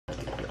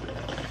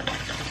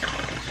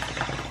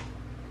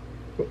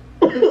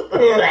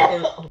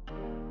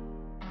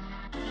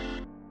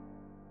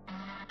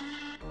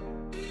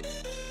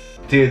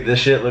Dude, this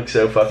shit looks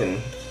so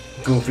fucking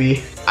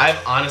goofy.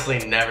 I've honestly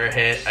never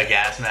hit a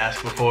gas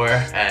mask before,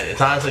 and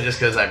it's honestly just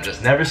because I've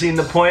just never seen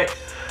the point.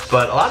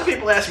 But a lot of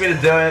people asked me to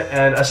do it,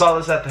 and I saw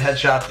this at the head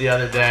shop the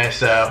other day,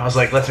 so I was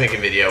like, let's make a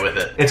video with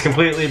it. It's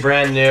completely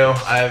brand new.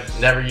 I've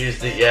never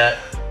used it yet.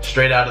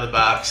 Straight out of the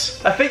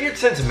box. I figured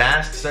since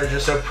masks are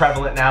just so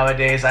prevalent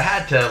nowadays, I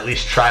had to at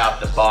least try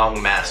out the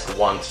Bong mask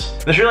once.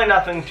 There's really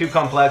nothing too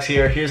complex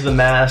here. Here's the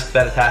mask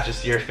that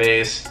attaches to your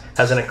face.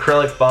 Has an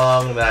acrylic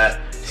bong that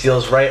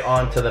seals right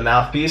onto the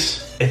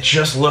mouthpiece. It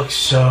just looks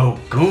so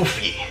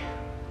goofy.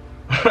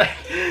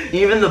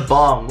 Even the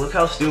bong, look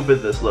how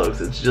stupid this looks.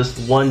 It's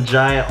just one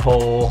giant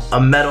hole, a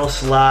metal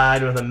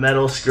slide with a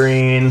metal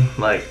screen.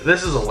 Like,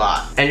 this is a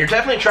lot. And you're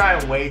definitely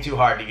trying way too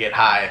hard to get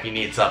high if you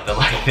need something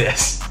like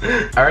this.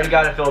 I already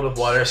got it filled with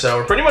water, so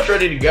we're pretty much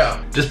ready to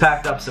go. Just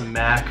packed up some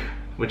Mac,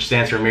 which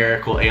stands for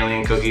Miracle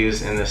Alien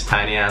Cookies, in this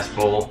tiny ass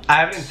bowl. I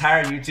have an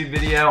entire YouTube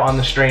video on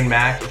the strain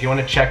Mac. If you want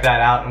to check that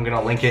out, I'm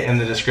gonna link it in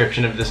the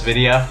description of this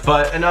video.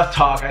 But enough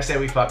talk, I say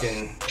we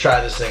fucking try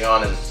this thing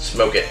on and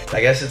smoke it. I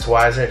guess it's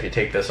wiser if you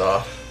take this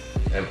off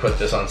and put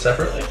this on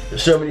separately.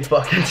 There's so many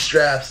fucking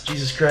straps,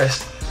 Jesus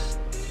Christ.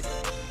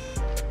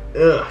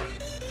 Ugh.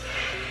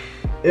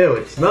 Ew,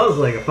 it smells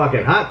like a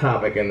fucking Hot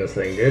Topic in this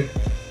thing, dude.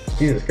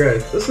 Jesus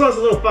Christ. This smells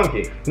a little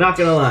funky, not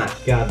gonna lie.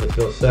 God, this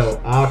feels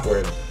so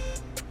awkward.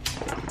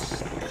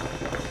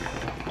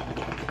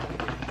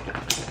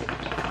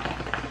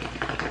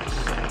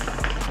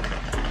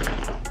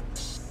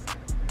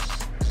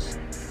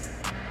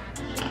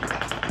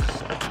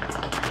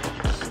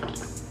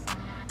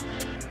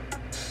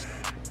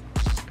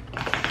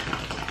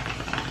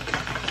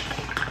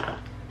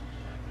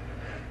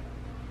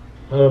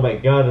 Oh my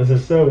god, this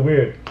is so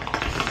weird.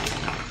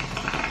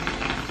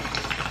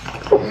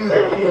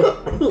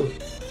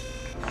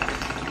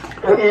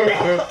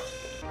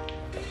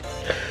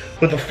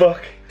 What the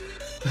fuck?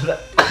 Was that?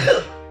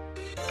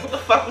 What the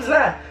fuck was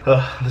that?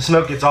 Ugh, the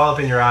smoke gets all up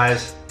in your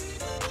eyes.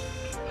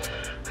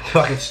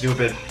 Fucking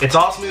stupid. It's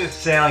all smooth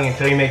sailing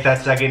until you make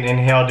that second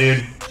inhale,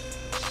 dude.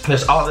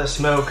 There's all this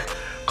smoke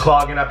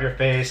clogging up your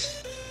face.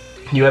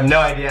 You have no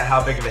idea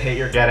how big of a hit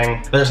you're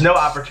getting. There's no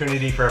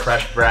opportunity for a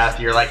fresh breath.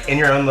 You're like in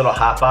your own little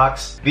hot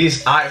box.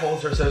 These eye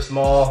holes are so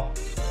small.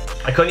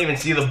 I couldn't even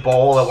see the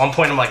bowl. At one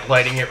point I'm like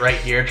lighting it right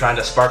here, trying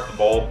to spark the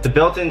bowl. The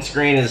built-in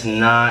screen is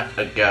not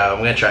a go. I'm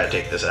gonna try to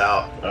take this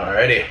out.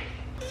 Alrighty.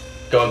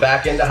 Going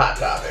back into Hot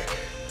Topic.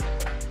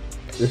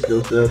 This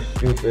feels so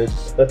stupid.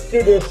 Let's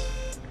do this.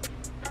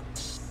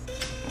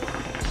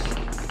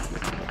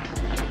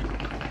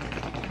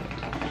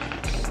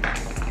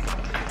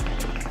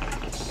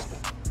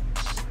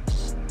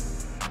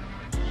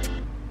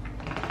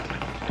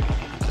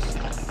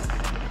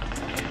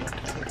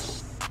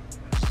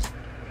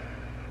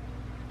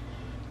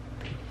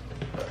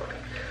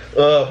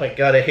 Oh my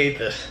god, I hate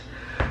this.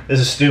 This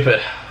is stupid.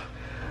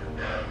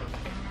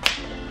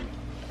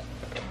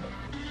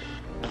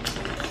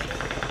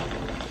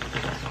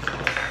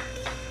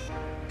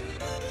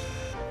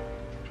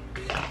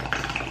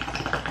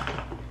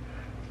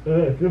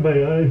 It's in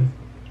my eyes.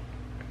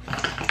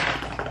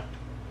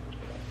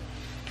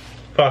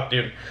 Fuck,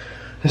 dude.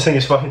 This thing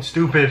is fucking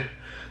stupid.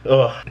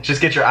 Ugh. Just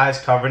get your eyes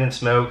covered in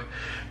smoke.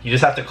 You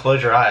just have to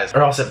close your eyes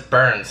or else it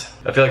burns.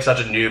 I feel like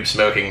such a noob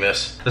smoking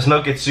this. The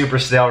smoke gets super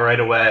stale right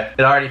away.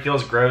 It already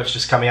feels gross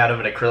just coming out of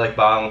an acrylic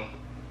bong.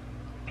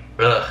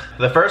 Ugh.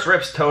 The first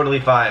rip's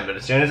totally fine, but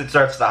as soon as it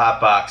starts to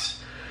hotbox,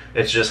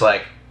 it's just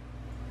like,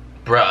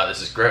 bruh,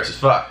 this is gross as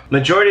fuck.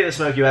 Majority of the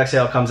smoke you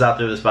exhale comes out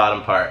through this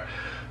bottom part,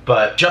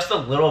 but just a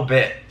little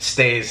bit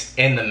stays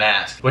in the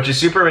mask, which is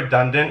super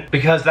redundant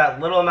because that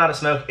little amount of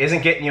smoke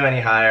isn't getting you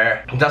any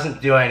higher. It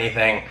doesn't do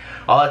anything.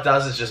 All it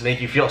does is just make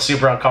you feel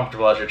super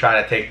uncomfortable as you're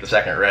trying to take the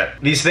second rip.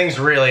 These things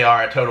really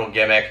are a total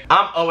gimmick.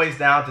 I'm always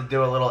down to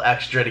do a little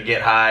extra to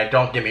get high,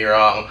 don't get me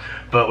wrong,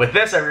 but with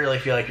this I really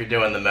feel like you're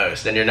doing the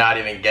most and you're not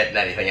even getting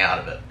anything out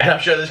of it. And I'm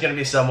sure there's gonna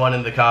be someone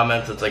in the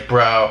comments that's like,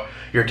 bro,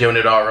 you're doing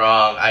it all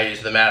wrong. I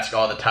use the mask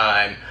all the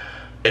time.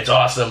 It's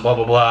awesome, blah,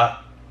 blah, blah.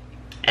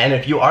 And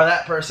if you are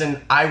that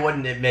person, I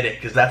wouldn't admit it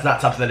because that's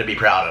not something to be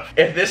proud of.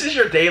 If this is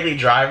your daily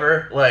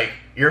driver, like,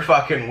 you're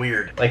fucking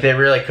weird. Like, they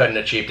really couldn't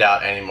have cheaped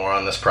out anymore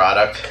on this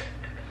product.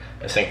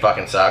 This thing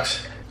fucking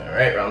sucks. All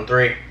right, round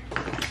 3.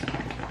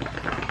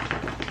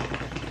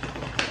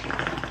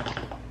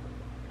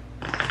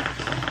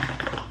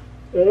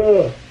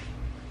 Ugh.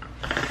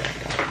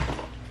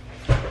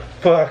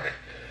 Fuck.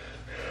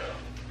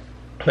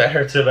 That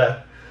hurt so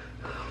bad.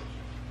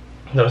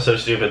 That was so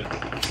stupid.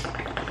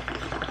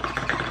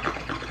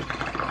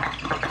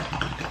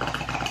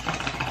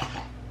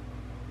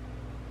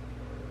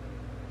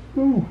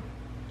 Ooh.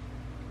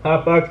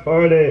 Hotbox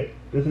party.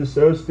 This is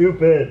so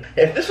stupid.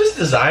 If this was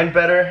designed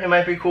better, it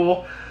might be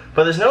cool,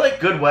 but there's no like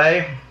good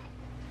way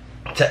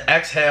to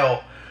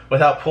exhale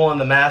without pulling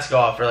the mask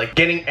off or like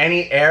getting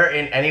any air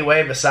in any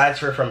way besides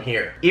for from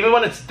here. Even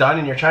when it's done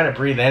and you're trying to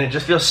breathe in, it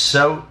just feels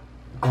so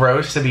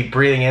gross to be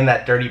breathing in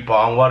that dirty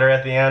bong water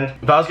at the end.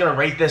 If I was gonna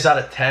rate this out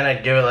of 10,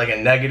 I'd give it like a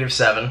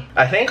 -7.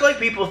 I think like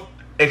people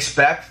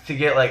expect to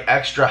get like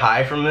extra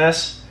high from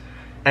this,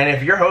 and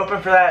if you're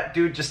hoping for that,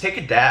 dude, just take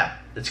a dab.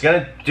 It's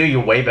gonna do you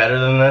way better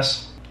than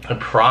this. I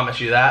promise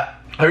you that.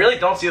 I really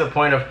don't see the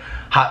point of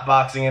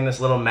hotboxing in this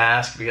little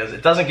mask because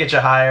it doesn't get you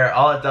higher.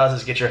 All it does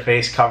is get your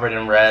face covered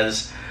in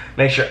res,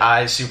 makes your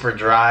eyes super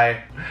dry.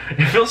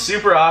 It feels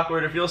super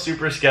awkward, it feels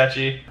super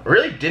sketchy. I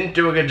really didn't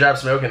do a good job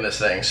smoking this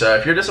thing, so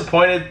if you're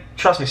disappointed,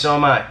 trust me, so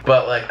am I.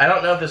 But like, I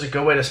don't know if there's a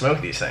good way to smoke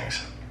these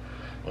things.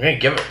 I'm gonna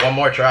give it one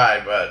more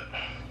try, but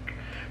I'm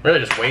really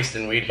just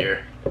wasting weed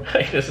here.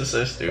 Like, this is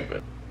so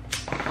stupid.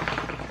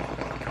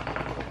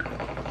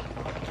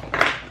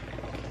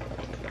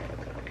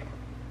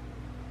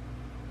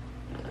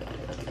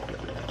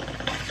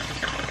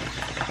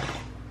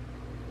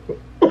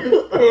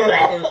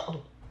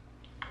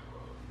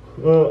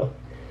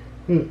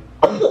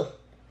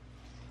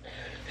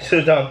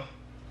 So dumb.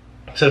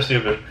 So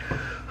stupid.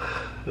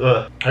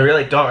 Ugh. I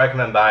really don't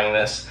recommend buying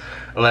this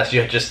unless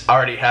you just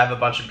already have a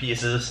bunch of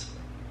pieces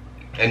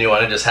and you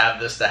want to just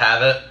have this to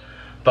have it.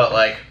 But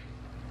like,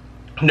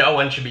 no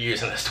one should be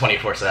using this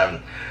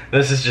 24/7.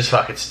 This is just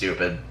fucking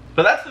stupid.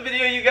 But that's the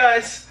video, you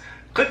guys.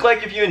 Click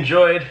like if you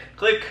enjoyed.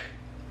 Click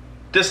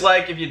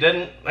dislike if you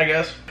didn't, I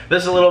guess.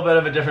 This is a little bit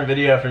of a different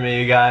video for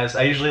me, you guys.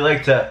 I usually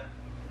like to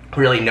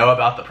really know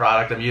about the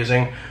product I'm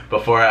using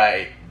before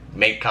I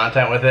make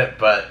content with it,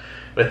 but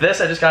with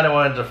this I just kind of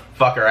wanted to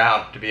fuck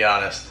around, to be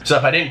honest. So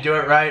if I didn't do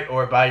it right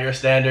or by your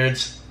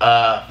standards,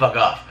 fuck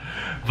off.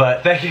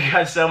 But thank you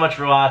guys so much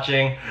for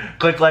watching.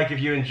 Click like if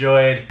you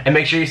enjoyed, and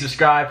make sure you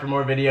subscribe for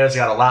more videos. I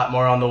got a lot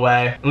more on the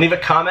way. And leave a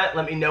comment,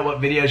 let me know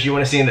what videos you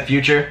want to see in the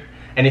future.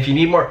 And if you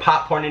need more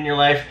pot porn in your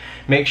life,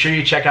 make sure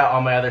you check out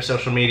all my other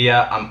social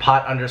media. I'm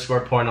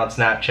pot_porn on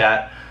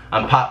Snapchat.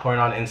 I'm Potporn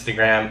on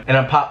Instagram, and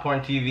I'm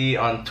Potporn TV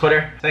on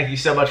Twitter. Thank you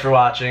so much for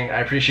watching. I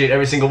appreciate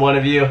every single one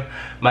of you.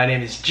 My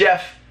name is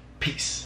Jeff. Peace.